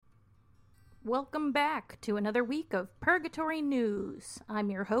Welcome back to another week of Purgatory News. I'm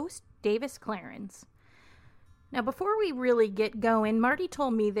your host, Davis Clarence. Now, before we really get going, Marty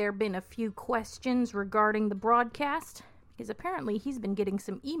told me there have been a few questions regarding the broadcast, because apparently he's been getting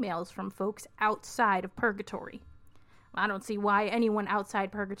some emails from folks outside of Purgatory. I don't see why anyone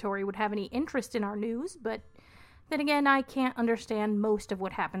outside Purgatory would have any interest in our news, but then again, I can't understand most of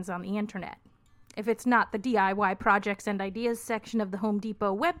what happens on the internet. If it's not the DIY projects and ideas section of the Home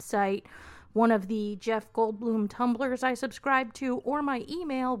Depot website, one of the Jeff Goldblum tumblers I subscribe to, or my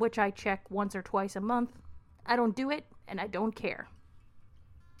email, which I check once or twice a month, I don't do it, and I don't care.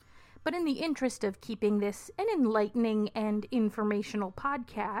 But in the interest of keeping this an enlightening and informational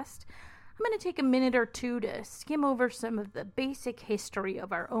podcast, I'm going to take a minute or two to skim over some of the basic history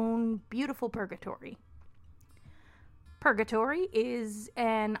of our own beautiful Purgatory. Purgatory is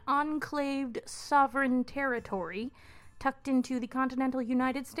an enclaved sovereign territory tucked into the continental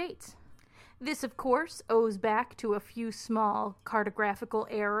United States. This, of course, owes back to a few small cartographical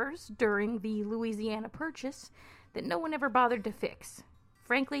errors during the Louisiana Purchase that no one ever bothered to fix.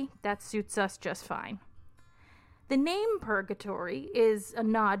 Frankly, that suits us just fine. The name Purgatory is a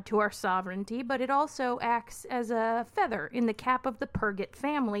nod to our sovereignty, but it also acts as a feather in the cap of the Purgate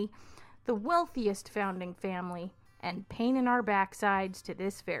family, the wealthiest founding family, and pain in our backsides to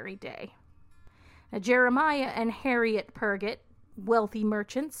this very day. Now, Jeremiah and Harriet Purgate, wealthy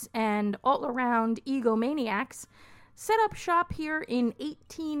merchants and all-around egomaniacs, set up shop here in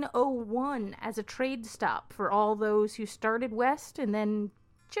 1801 as a trade stop for all those who started west and then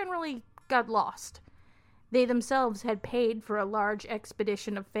generally got lost. They themselves had paid for a large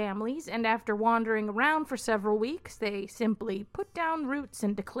expedition of families, and after wandering around for several weeks, they simply put down roots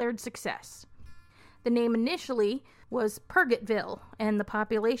and declared success. The name initially was Purgateville, and the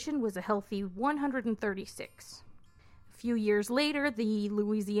population was a healthy 136. A few years later, the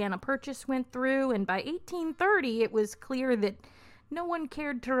Louisiana Purchase went through, and by 1830 it was clear that no one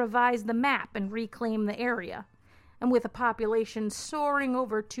cared to revise the map and reclaim the area. And with a population soaring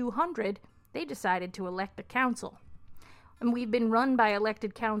over 200, they decided to elect a council. And we've been run by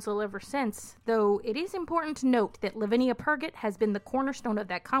elected council ever since, though it is important to note that Lavinia Purgate has been the cornerstone of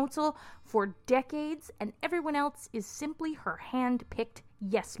that council for decades, and everyone else is simply her hand-picked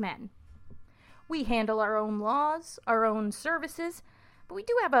yes-men. We handle our own laws, our own services, but we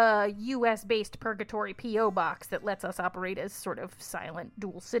do have a U.S.-based Purgatory P.O. box that lets us operate as sort of silent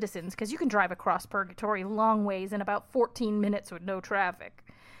dual citizens, because you can drive across Purgatory long ways in about 14 minutes with no traffic.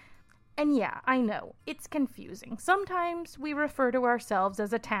 And yeah, I know, it's confusing. Sometimes we refer to ourselves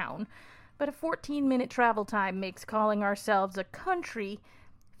as a town, but a 14-minute travel time makes calling ourselves a country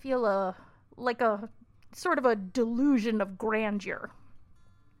feel like a sort of a delusion of grandeur.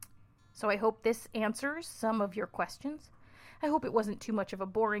 So I hope this answers some of your questions. I hope it wasn't too much of a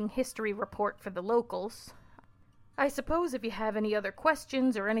boring history report for the locals. I suppose if you have any other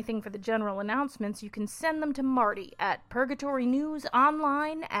questions or anything for the general announcements, you can send them to Marty at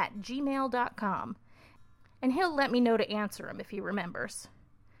purgatorynewsonline@gmail.com, and he'll let me know to answer them if he remembers.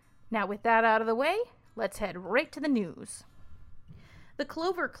 Now, with that out of the way, let's head right to the news. The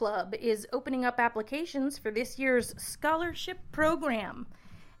Clover Club is opening up applications for this year's scholarship program.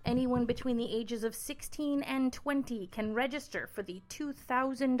 Anyone between the ages of 16 and 20 can register for the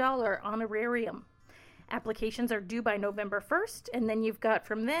 $2,000 honorarium. Applications are due by November 1st, and then you've got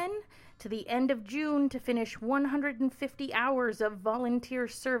from then to the end of June to finish 150 hours of volunteer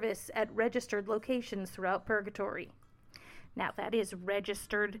service at registered locations throughout Purgatory. Now, that is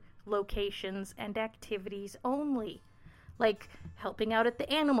registered locations and activities only, like helping out at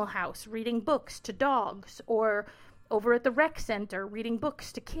the animal house, reading books to dogs, or over at the rec center, reading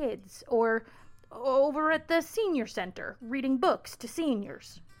books to kids, or over at the senior center, reading books to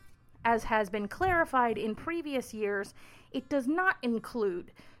seniors. As has been clarified in previous years, it does not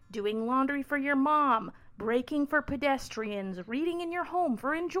include doing laundry for your mom, braking for pedestrians, reading in your home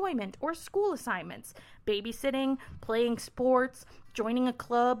for enjoyment or school assignments, babysitting, playing sports, joining a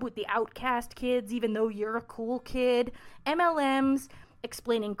club with the outcast kids even though you're a cool kid, MLMs,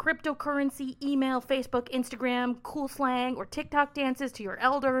 explaining cryptocurrency, email, Facebook, Instagram, cool slang, or TikTok dances to your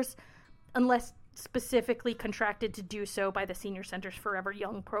elders, unless specifically contracted to do so by the Senior Center's Forever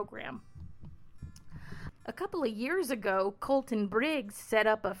Young program. A couple of years ago, Colton Briggs set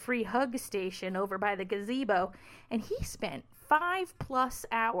up a free hug station over by the gazebo, and he spent 5+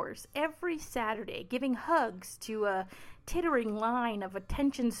 hours every Saturday giving hugs to a tittering line of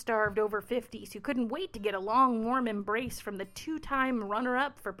attention-starved over 50s who couldn't wait to get a long, warm embrace from the 2-time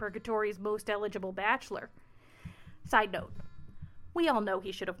runner-up for Purgatory's Most Eligible Bachelor. Side note, we all know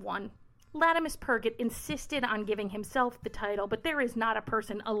he should have won. Latimus Purgatory insisted on giving himself the title, but there is not a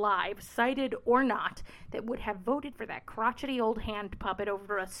person alive, cited or not, that would have voted for that crotchety old hand puppet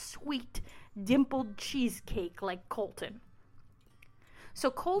over a sweet, dimpled cheesecake like Colton. So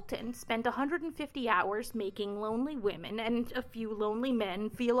Colton spent 150 hours making lonely women and a few lonely men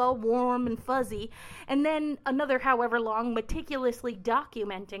feel all warm and fuzzy, and then another however long meticulously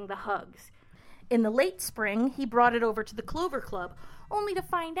documenting the hugs. In the late spring, he brought it over to the Clover Club, only to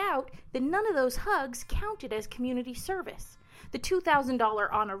find out that none of those hugs counted as community service. The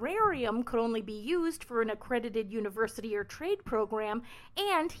 $2,000 honorarium could only be used for an accredited university or trade program,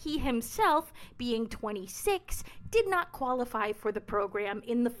 and he himself, being 26, did not qualify for the program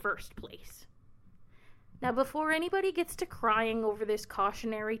in the first place. Now, before anybody gets to crying over this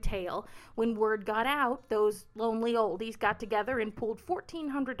cautionary tale, when word got out, those lonely oldies got together and pulled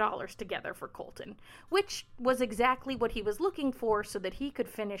 $1,400 together for Colton, which was exactly what he was looking for so that he could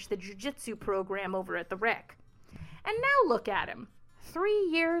finish the jiu-jitsu program over at the rec. And now look at him. 3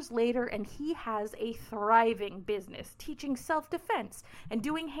 years later, and he has a thriving business, teaching self-defense and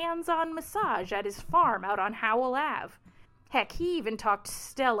doing hands-on massage at his farm out on Howell Ave. Heck, he even talked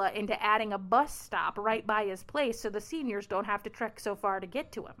Stella into adding a bus stop right by his place so the seniors don't have to trek so far to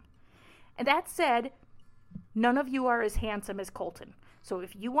get to him. And that said, none of you are as handsome as Colton, so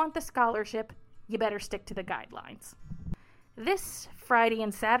if you want the scholarship, you better stick to the guidelines. This Friday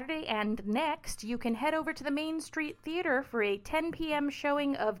and Saturday and next, you can head over to the Main Street Theater for a 10 p.m.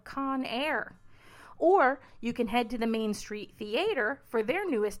 showing of Con Air. Or you can head to the Main Street Theater for their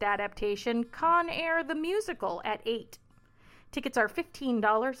newest adaptation, Con Air the Musical, at 8. Tickets are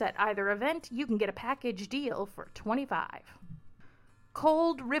 $15 at either event. You can get a package deal for $25.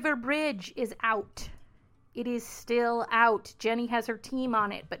 Cold River Bridge is out. It is still out. Jenny has her team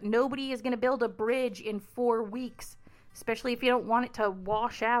on it, but nobody is going to build a bridge in 4 weeks, especially if you don't want it to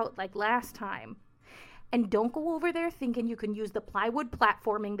wash out like last time. And don't go over there thinking you can use the plywood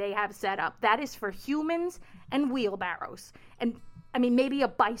platforming they have set up. That is for humans and wheelbarrows. And maybe a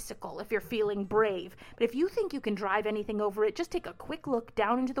bicycle if you're feeling brave. But if you think you can drive anything over it, just take a quick look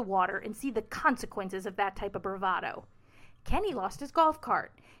down into the water and see the consequences of that type of bravado. Kenny lost his golf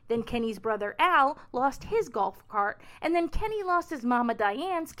cart. Then Kenny's brother Al lost his golf cart. And then Kenny lost his mama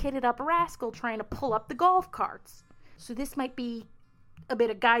Diane's kitted up rascal trying to pull up the golf carts. So this might be a bit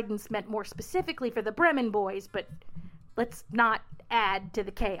of guidance meant more specifically for the Bremen boys, but let's not add to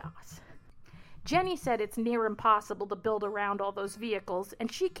the chaos. Jenny said it's near impossible to build around all those vehicles,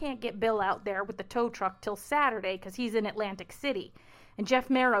 and she can't get Bill out there with the tow truck till Saturday because he's in Atlantic City, and Jeff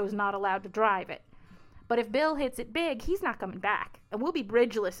Merrow's not allowed to drive it. But if Bill hits it big, he's not coming back, and we'll be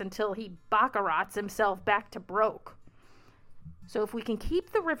bridgeless until he baccarots himself back to broke. So if we can keep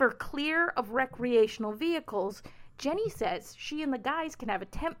the river clear of recreational vehicles, Jenny says she and the guys can have a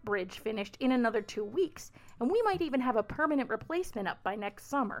temp bridge finished in another 2 weeks, and we might even have a permanent replacement up by next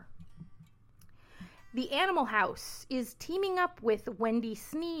summer. The Animal House is teaming up with Wendy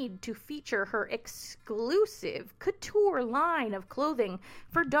Sneed to feature her exclusive couture line of clothing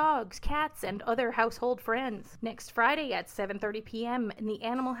for dogs, cats, and other household friends. Next Friday at 7:30 p.m. in the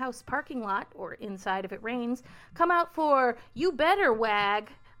Animal House parking lot, or inside if it rains, come out for You Better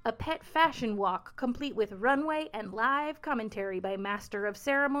Wag, a pet fashion walk complete with runway and live commentary by Master of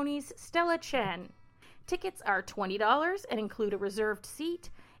Ceremonies Stella Chen. Tickets are $20 and include a reserved seat,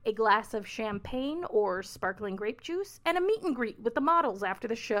 a glass of champagne or sparkling grape juice, and a meet and greet with the models after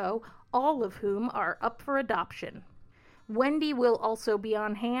the show, all of whom are up for adoption. Wendy will also be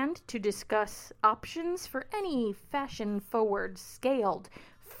on hand to discuss options for any fashion-forward, scaled,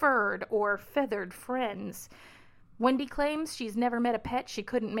 furred, or feathered friends. Wendy claims she's never met a pet she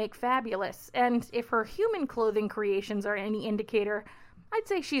couldn't make fabulous, and if her human clothing creations are any indicator, I'd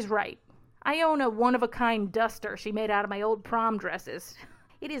say she's right. I own a one-of-a-kind duster she made out of my old prom dresses.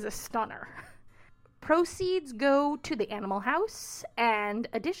 It is a stunner. Proceeds go to the Animal House, and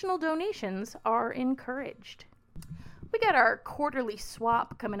additional donations are encouraged. We got our quarterly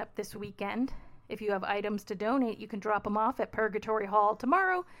swap coming up this weekend. If you have items to donate, you can drop them off at Purgatory Hall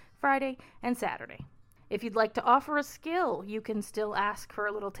tomorrow, Friday, and Saturday. If you'd like to offer a skill, you can still ask for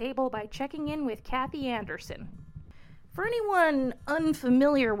a little table by checking in with Kathy Anderson. For anyone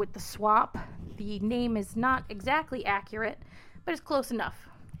unfamiliar with the swap, the name is not exactly accurate, but it's close enough.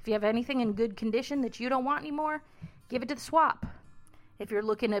 If you have anything in good condition that you don't want anymore, give it to the swap. If you're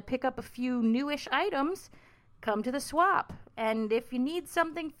looking to pick up a few newish items, come to the swap. And if you need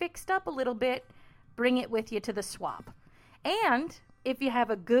something fixed up a little bit, bring it with you to the swap. And if you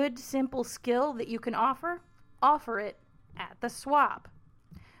have a good, simple skill that you can offer it at the swap.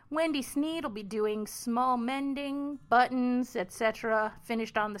 Wendy Sneed will be doing small mending, buttons, etc.,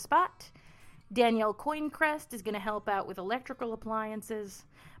 finished on the spot. Danielle Coincrest is going to help out with electrical appliances.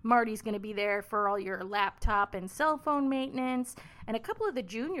 Marty's going to be there for all your laptop and cell phone maintenance. And a couple of the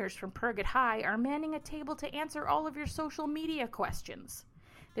juniors from Purgat High are manning a table to answer all of your social media questions.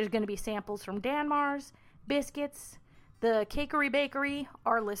 There's going to be samples from Danmar's, Biscuits, the Cakery Bakery,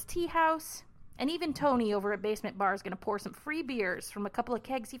 Arliss Tea House, and even Tony over at Basement Bar is going to pour some free beers from a couple of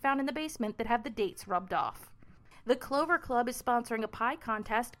kegs he found in the basement that have the dates rubbed off. The Clover Club is sponsoring a pie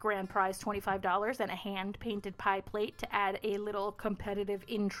contest, grand prize $25, and a hand-painted pie plate to add a little competitive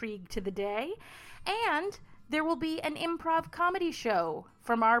intrigue to the day. And there will be an improv comedy show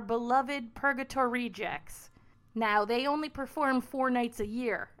from our beloved Purgatory Rejects. Now, they only perform 4 nights a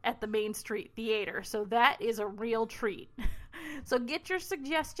year at the Main Street Theater, so that is a real treat. So get your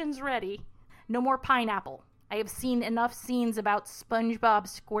suggestions ready. No more pineapple. I have seen enough scenes about SpongeBob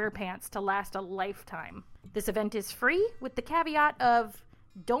SquarePants to last a lifetime. This event is free with the caveat of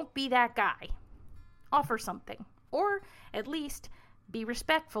don't be that guy. Offer something. Or at least be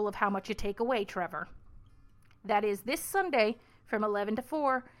respectful of how much you take away, Trevor. That is this Sunday from 11 to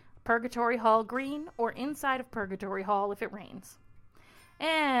 4, Purgatory Hall Green, or inside of Purgatory Hall if it rains.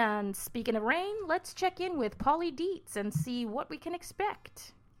 And speaking of rain, let's check in with Polly Dietz and see what we can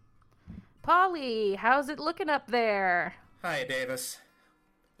expect. Polly, how's it looking up there? Hi, Davis.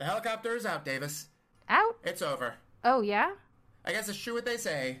 The helicopter is out, Davis. Out? It's over. Oh, yeah? I guess it's true what they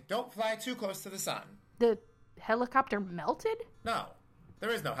say. Don't fly too close to the sun. The helicopter melted? No. There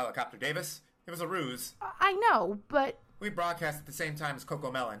is no helicopter, Davis. It was a ruse. I know, but... We broadcast at the same time as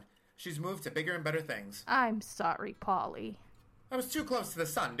Coco Melon. She's moved to bigger and better things. I'm sorry, Polly. I was too close to the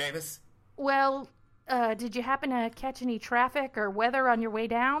sun, Davis. Well, did you happen to catch any traffic or weather on your way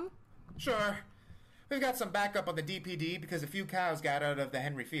down? Sure. We've got some backup on the DPD because a few cows got out of the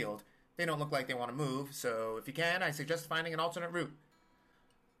Henry Field. They don't look like they want to move, so if you can, I suggest finding an alternate route.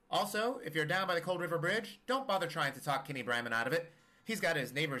 Also, if you're down by the Cold River Bridge, don't bother trying to talk Kenny Bryman out of it. He's got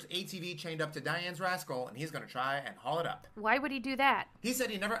his neighbor's ATV chained up to Diane's rascal, and he's going to try and haul it up. Why would he do that? He said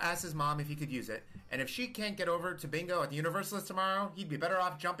he never asked his mom if he could use it, and if she can't get over to bingo at the Universalist tomorrow, he'd be better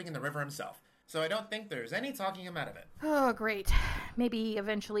off jumping in the river himself. So I don't think there's any talking him out of it. Oh, great. Maybe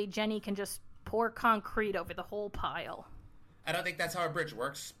eventually Jenny can just pour concrete over the whole pile. I don't think that's how a bridge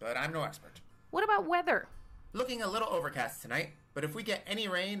works, but I'm no expert. What about weather? Looking a little overcast tonight, but if we get any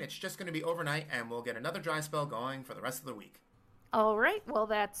rain, it's just going to be overnight, and we'll get another dry spell going for the rest of the week. All right, well,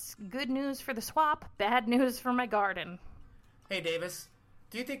 that's good news for the swap, bad news for my garden. Hey, Davis,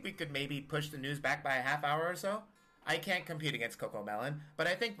 do you think we could maybe push the news back by a half hour or so? I can't compete against Coco Melon, but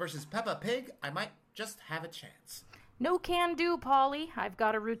I think versus Peppa Pig, I might just have a chance. No can do, Polly. I've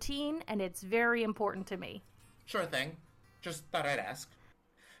got a routine, and it's very important to me. Sure thing. Just thought I'd ask.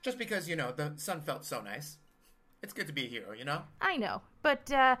 Just because, the sun felt so nice. It's good to be a hero, I know, but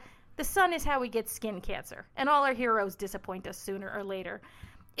the sun is how we get skin cancer, and all our heroes disappoint us sooner or later.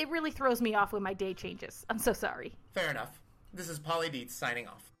 It really throws me off when my day changes. I'm so sorry. Fair enough. This is Polly Dietz signing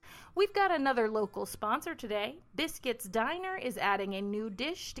off. We've got another local sponsor today. Biscuits Diner is adding a new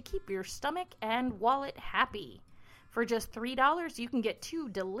dish to keep your stomach and wallet happy. For just $3, you can get 2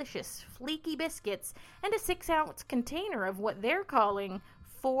 delicious, flaky biscuits and a 6-ounce container of what they're calling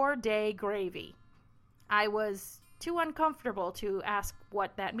 4-day gravy. I was too uncomfortable to ask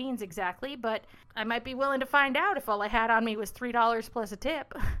what that means exactly, but I might be willing to find out if all I had on me was $3 plus a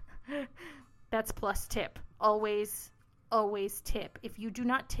tip. That's plus tip. Always, always tip. If you do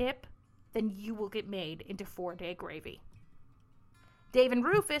not tip, then you will get made into 4-day gravy. Dave and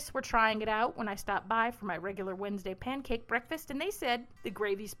Rufus were trying it out when I stopped by for my regular Wednesday pancake breakfast, and they said the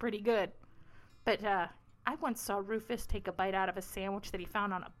gravy's pretty good. But I once saw Rufus take a bite out of a sandwich that he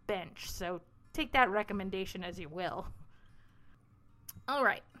found on a bench, so take that recommendation as you will. All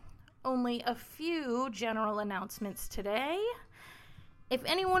right, only a few general announcements today. If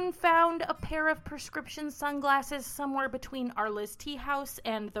anyone found a pair of prescription sunglasses somewhere between Arliss Tea House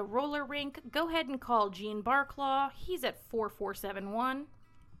and the roller rink, go ahead and call Gene Barclaw. He's at 4471.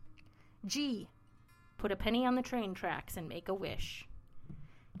 G, put a penny on the train tracks and make a wish.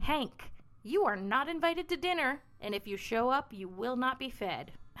 Hank, you are not invited to dinner, and if you show up, you will not be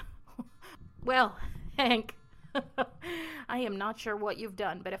fed. Well, Hank, I am not sure what you've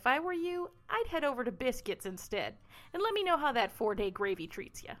done, but if I were you, I'd head over to Biscuits instead, and let me know how that 4-day gravy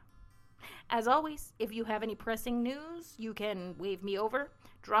treats you. As always, if you have any pressing news, you can wave me over,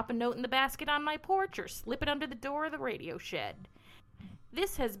 drop a note in the basket on my porch, or slip it under the door of the radio shed.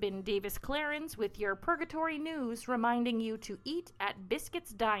 This has been Davis Clarence with your Purgatory News, reminding you to eat at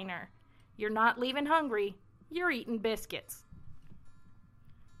Biscuits Diner. You're not leaving hungry, you're eating biscuits.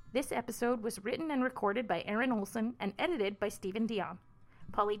 This episode was written and recorded by Aaron Olson and edited by Stephen Dion.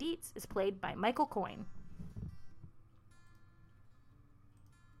 Polly Dietz is played by Michael Coyne.